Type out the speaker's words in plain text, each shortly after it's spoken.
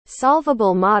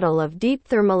Solvable model of deep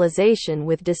thermalization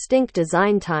with distinct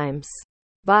design times.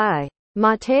 By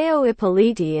Matteo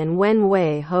Ippoliti and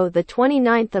Wen-Wei Ho, the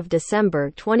 29th of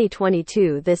December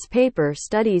 2022. This paper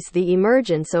studies the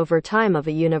emergence over time of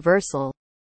a universal,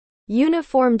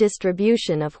 uniform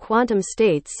distribution of quantum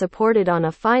states supported on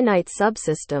a finite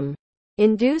subsystem,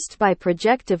 induced by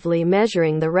projectively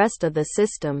measuring the rest of the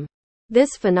system.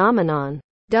 This phenomenon,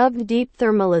 dubbed deep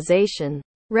thermalization,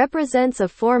 represents a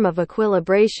form of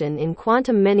equilibration in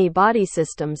quantum many-body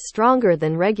systems stronger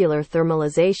than regular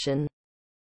thermalization,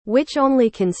 which only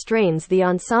constrains the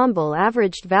ensemble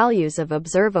averaged values of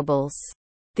observables.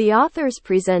 The authors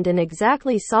present an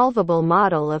exactly solvable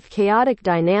model of chaotic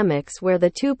dynamics where the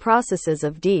two processes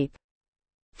of deep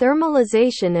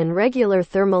thermalization and regular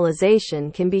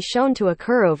thermalization can be shown to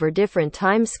occur over different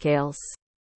timescales.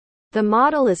 The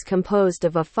model is composed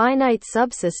of a finite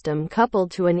subsystem coupled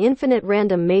to an infinite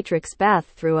random matrix bath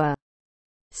through a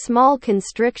small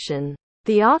constriction.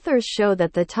 The authors show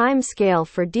that the time scale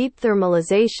for deep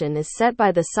thermalization is set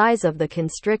by the size of the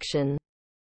constriction,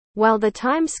 while the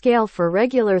time scale for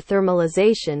regular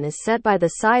thermalization is set by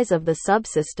the size of the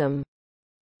subsystem.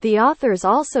 The authors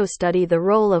also study the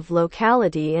role of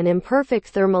locality and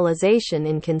imperfect thermalization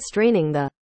in constraining the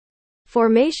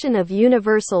formation of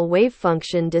universal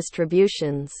wavefunction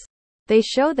distributions. They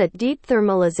show that deep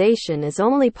thermalization is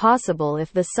only possible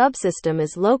if the subsystem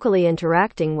is locally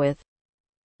interacting with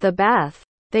the bath.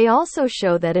 They also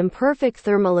show that imperfect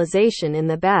thermalization in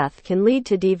the bath can lead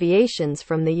to deviations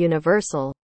from the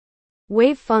universal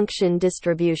wavefunction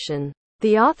distribution.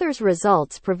 The authors'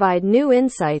 results provide new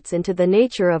insights into the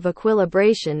nature of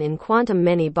equilibration in quantum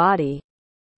many-body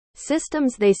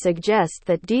systems. They suggest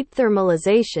that deep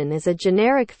thermalization is a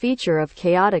generic feature of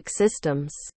chaotic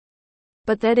systems,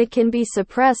 but that it can be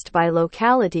suppressed by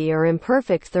locality or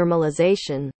imperfect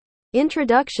thermalization.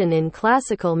 Introduction in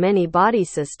classical many-body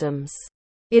systems.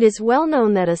 It is well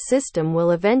known that a system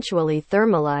will eventually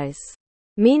thermalize,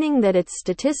 meaning that its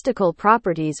statistical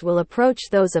properties will approach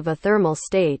those of a thermal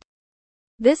state.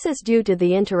 This is due to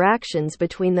the interactions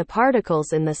between the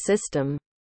particles in the system,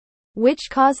 which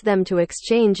cause them to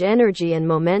exchange energy and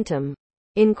momentum.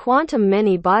 In quantum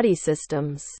many-body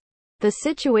systems, the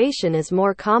situation is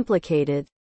more complicated.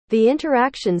 The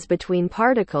interactions between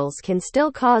particles can still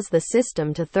cause the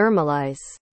system to thermalize,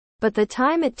 but the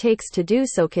time it takes to do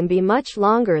so can be much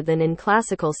longer than in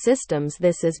classical systems.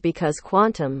 This is because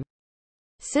quantum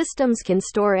systems can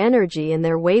store energy in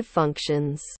their wave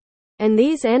functions, and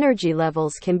these energy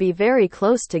levels can be very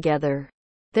close together.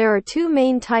 There are two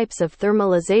main types of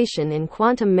thermalization in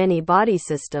quantum many-body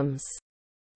systems: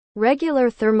 regular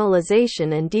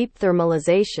thermalization and deep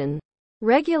thermalization.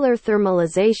 Regular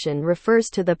thermalization refers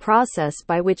to the process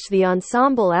by which the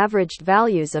ensemble averaged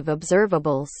values of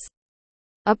observables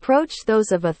approach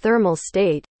those of a thermal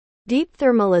state. Deep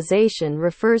thermalization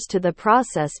refers to the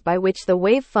process by which the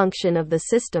wave function of the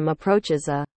system approaches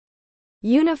a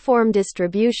uniform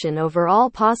distribution over all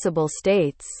possible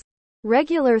states.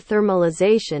 Regular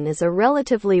thermalization is a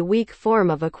relatively weak form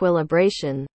of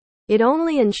equilibration. It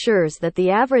only ensures that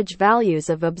the average values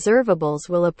of observables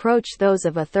will approach those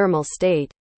of a thermal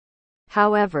state.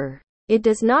 However, it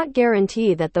does not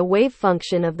guarantee that the wave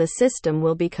function of the system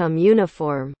will become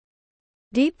uniform.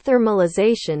 Deep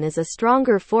thermalization is a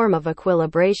stronger form of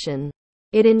equilibration.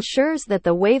 It ensures that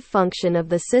the wave function of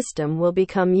the system will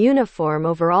become uniform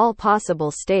over all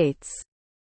possible states.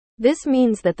 This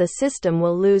means that the system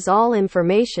will lose all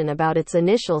information about its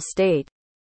initial state.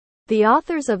 The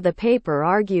authors of the paper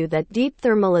argue that deep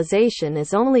thermalization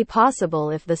is only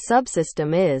possible if the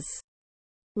subsystem is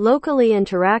locally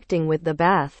interacting with the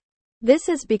bath. This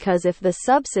is because if the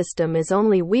subsystem is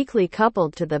only weakly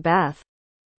coupled to the bath,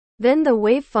 then the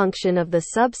wave function of the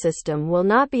subsystem will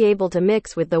not be able to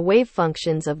mix with the wave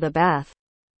functions of the bath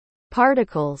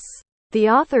particles. The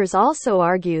authors also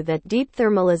argue that deep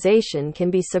thermalization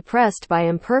can be suppressed by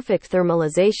imperfect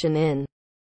thermalization in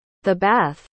the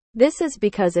bath. This is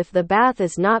because if the bath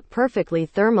is not perfectly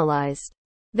thermalized,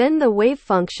 then the wave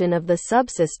function of the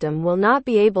subsystem will not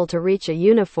be able to reach a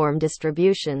uniform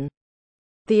distribution.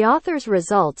 The authors'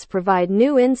 results provide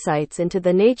new insights into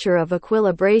the nature of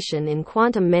equilibration in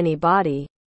quantum many-body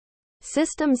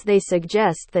systems. They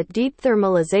suggest that deep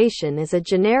thermalization is a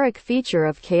generic feature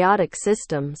of chaotic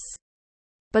systems,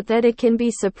 but that it can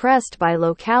be suppressed by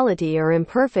locality or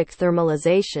imperfect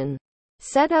thermalization.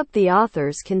 Set up. The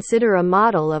authors consider a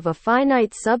model of a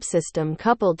finite subsystem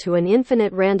coupled to an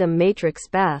infinite random matrix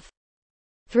bath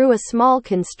through a small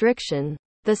constriction.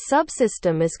 The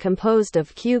subsystem is composed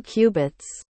of Q qubits,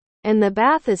 and the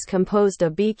bath is composed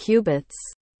of B qubits.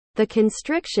 The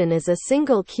constriction is a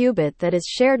single qubit that is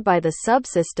shared by the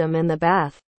subsystem and the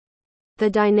bath. The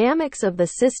dynamics of the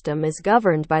system is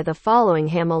governed by the following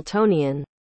Hamiltonian.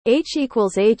 H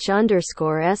equals H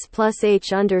underscore S plus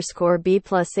H underscore B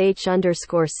plus H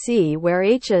underscore C, where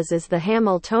H is the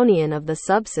Hamiltonian of the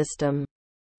subsystem.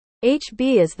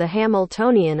 HB is the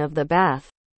Hamiltonian of the bath.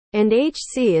 And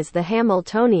HC is the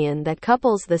Hamiltonian that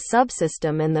couples the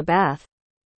subsystem and the bath.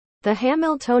 The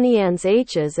Hamiltonians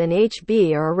H's and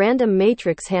HB are random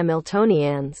matrix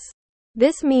Hamiltonians.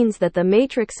 This means that the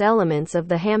matrix elements of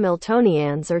the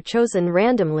Hamiltonians are chosen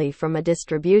randomly from a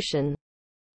distribution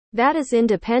that is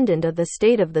independent of the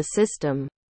state of the system.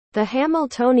 The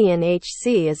Hamiltonian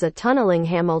HC is a tunneling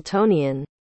Hamiltonian.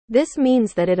 This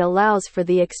means that it allows for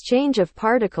the exchange of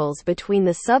particles between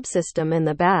the subsystem and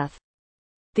the bath.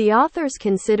 The authors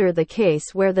consider the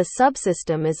case where the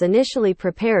subsystem is initially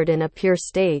prepared in a pure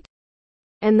state,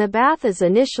 and the bath is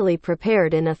initially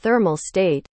prepared in a thermal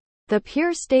state. The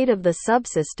pure state of the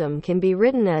subsystem can be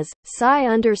written as psi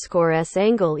underscore s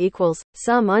angle equals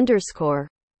sum underscore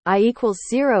I equals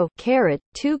 0,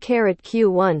 2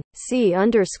 q1, c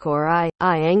underscore I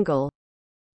angle.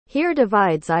 Here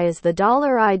divides I as the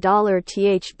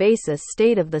 $I$th basis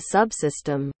state of the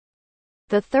subsystem.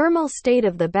 The thermal state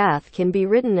of the bath can be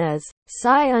written as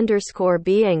psi underscore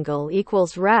b angle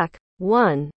equals rac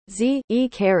 1 z e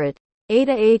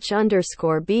eta h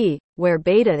underscore b, where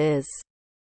beta is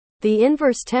the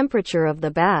inverse temperature of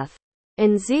the bath,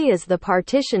 and z is the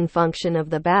partition function of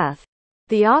the bath.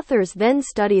 The authors then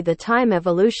study the time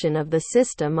evolution of the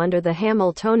system under the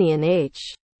Hamiltonian H.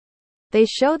 They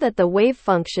show that the wave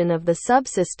function of the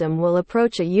subsystem will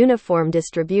approach a uniform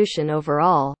distribution over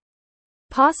all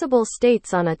possible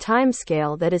states on a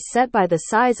timescale that is set by the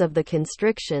size of the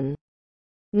constriction.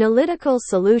 Analytical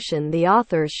solution. The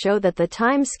authors show that the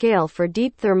time scale for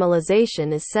deep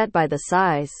thermalization is set by the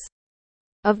size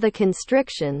of the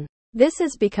constriction. This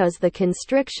is because the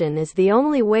constriction is the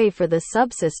only way for the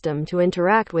subsystem to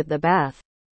interact with the bath.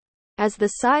 As the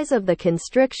size of the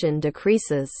constriction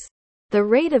decreases, the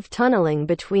rate of tunneling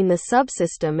between the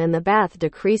subsystem and the bath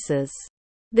decreases.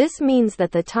 This means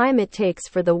that the time it takes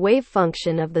for the wave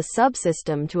function of the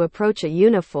subsystem to approach a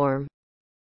uniform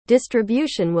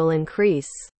distribution will increase.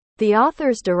 The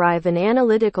authors derive an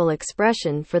analytical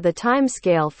expression for the time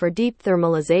scale for deep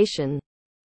thermalization.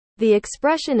 The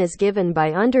expression is given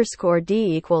by _d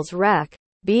equals rac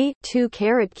b 2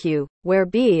 q, where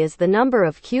b is the number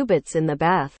of qubits in the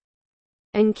bath,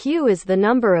 and q is the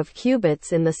number of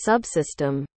qubits in the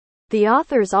subsystem. The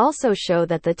authors also show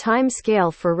that the time scale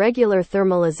for regular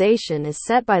thermalization is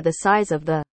set by the size of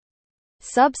the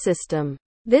subsystem.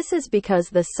 This is because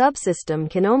the subsystem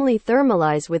can only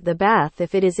thermalize with the bath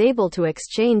if it is able to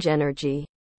exchange energy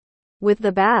with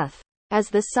the bath. As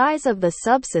the size of the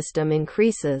subsystem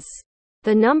increases,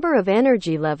 the number of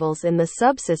energy levels in the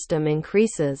subsystem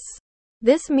increases.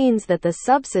 This means that the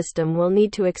subsystem will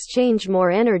need to exchange more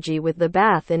energy with the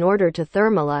bath in order to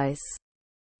thermalize.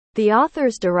 The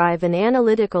authors derive an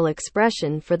analytical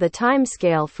expression for the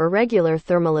timescale for regular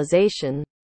thermalization.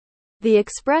 The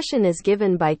expression is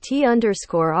given by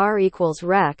T_r equals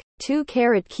rac 2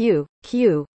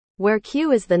 q, where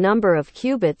q is the number of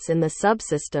qubits in the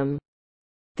subsystem.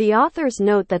 The authors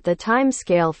note that the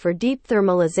timescale for deep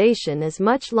thermalization is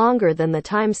much longer than the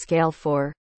timescale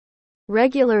for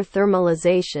regular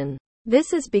thermalization.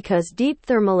 This is because deep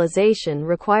thermalization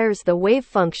requires the wave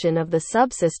function of the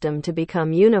subsystem to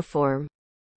become uniform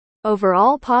over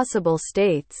all possible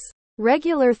states.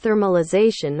 Regular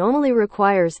thermalization only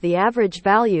requires the average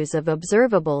values of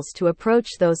observables to approach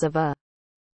those of a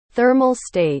thermal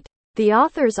state. The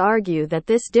authors argue that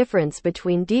this difference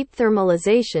between deep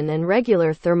thermalization and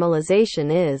regular thermalization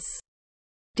is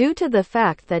due to the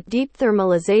fact that deep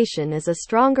thermalization is a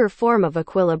stronger form of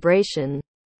equilibration.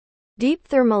 Deep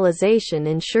thermalization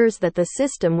ensures that the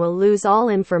system will lose all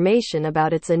information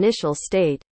about its initial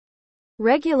state.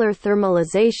 Regular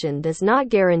thermalization does not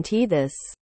guarantee this.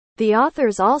 The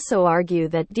authors also argue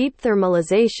that deep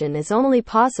thermalization is only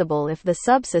possible if the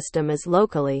subsystem is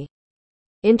locally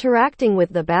interacting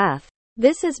with the bath.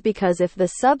 This is because if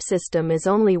the subsystem is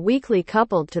only weakly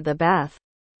coupled to the bath,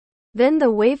 then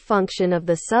the wave function of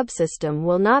the subsystem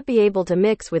will not be able to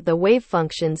mix with the wave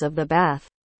functions of the bath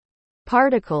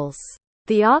particles.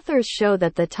 The authors show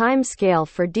that the time scale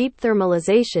for deep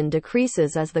thermalization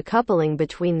decreases as the coupling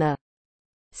between the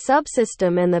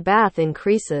subsystem and the bath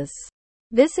increases.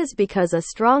 This is because a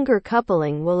stronger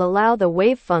coupling will allow the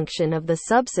wave function of the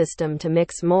subsystem to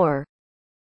mix more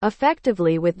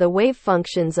effectively with the wave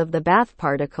functions of the bath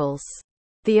particles.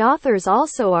 The authors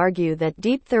also argue that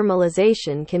deep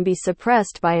thermalization can be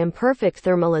suppressed by imperfect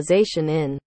thermalization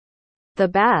in the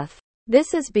bath.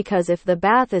 This is because if the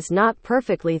bath is not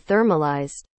perfectly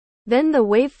thermalized, then the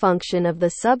wave function of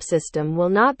the subsystem will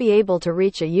not be able to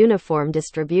reach a uniform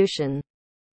distribution.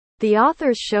 The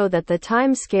authors show that the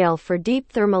time scale for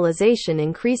deep thermalization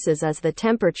increases as the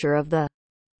temperature of the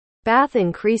bath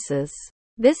increases.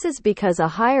 This is because a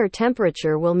higher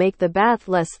temperature will make the bath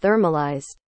less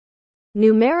thermalized.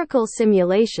 Numerical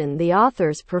simulation. The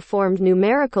authors performed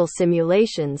numerical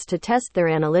simulations to test their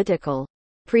analytical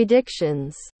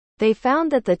predictions. They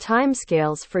found that the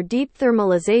timescales for deep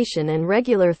thermalization and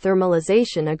regular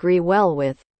thermalization agree well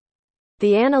with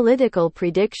the analytical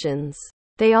predictions.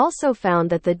 They also found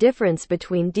that the difference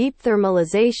between deep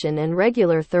thermalization and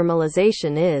regular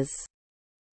thermalization is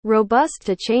robust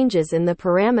to changes in the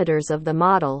parameters of the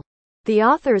model. The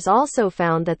authors also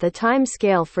found that the time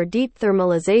scale for deep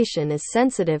thermalization is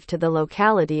sensitive to the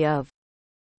locality of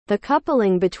the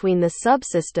coupling between the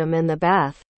subsystem and the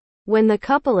bath. When the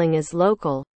coupling is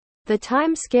local, the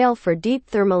time scale for deep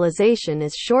thermalization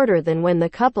is shorter than when the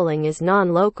coupling is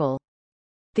non-local.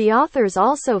 The authors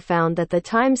also found that the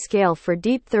time scale for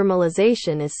deep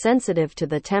thermalization is sensitive to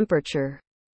the temperature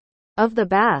of the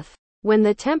bath. When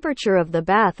the temperature of the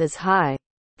bath is high,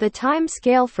 the time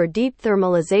scale for deep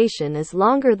thermalization is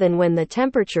longer than when the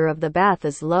temperature of the bath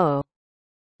is low.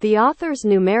 The authors'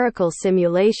 numerical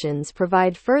simulations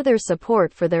provide further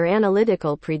support for their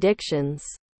analytical predictions.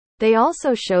 They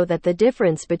also show that the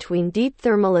difference between deep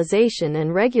thermalization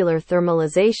and regular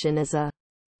thermalization is a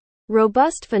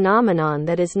robust phenomenon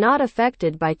that is not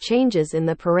affected by changes in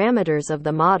the parameters of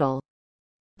the model.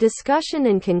 Discussion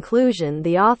and conclusion.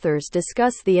 The authors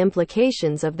discuss the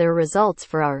implications of their results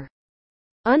for our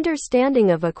understanding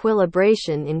of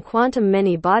equilibration in quantum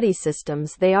many-body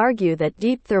systems. They argue that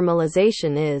deep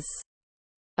thermalization is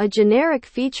a generic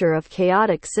feature of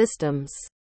chaotic systems,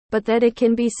 but that it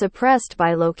can be suppressed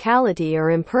by locality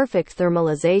or imperfect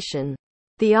thermalization.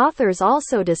 The authors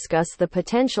also discuss the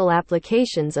potential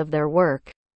applications of their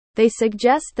work. They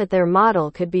suggest that their model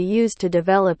could be used to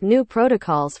develop new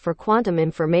protocols for quantum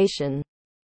information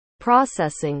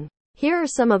processing. Here are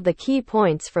some of the key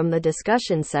points from the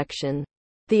discussion section.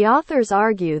 The authors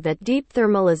argue that deep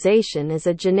thermalization is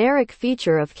a generic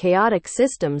feature of chaotic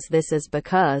systems. This is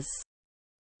because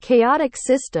chaotic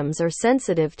systems are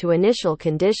sensitive to initial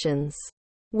conditions,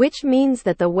 which means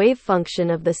that the wave function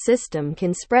of the system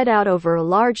can spread out over a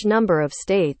large number of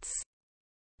states.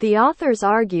 The authors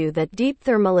argue that deep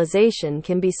thermalization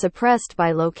can be suppressed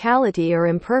by locality or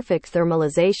imperfect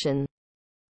thermalization.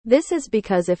 This is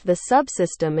because if the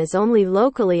subsystem is only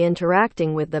locally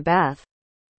interacting with the bath,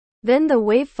 then the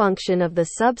wave function of the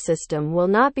subsystem will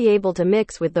not be able to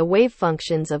mix with the wave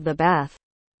functions of the bath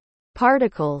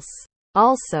particles.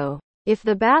 Also, if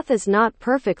the bath is not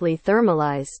perfectly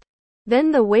thermalized,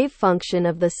 then the wave function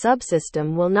of the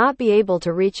subsystem will not be able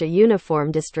to reach a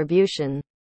uniform distribution.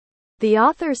 The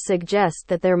authors suggest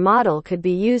that their model could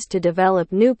be used to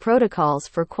develop new protocols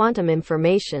for quantum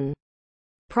information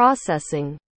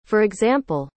processing. For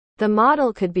example, the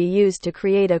model could be used to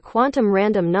create a quantum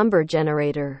random number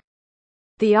generator.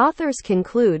 The authors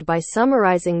conclude by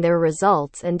summarizing their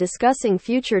results and discussing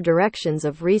future directions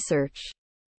of research.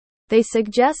 They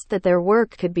suggest that their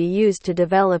work could be used to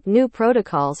develop new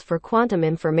protocols for quantum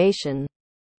information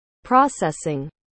processing.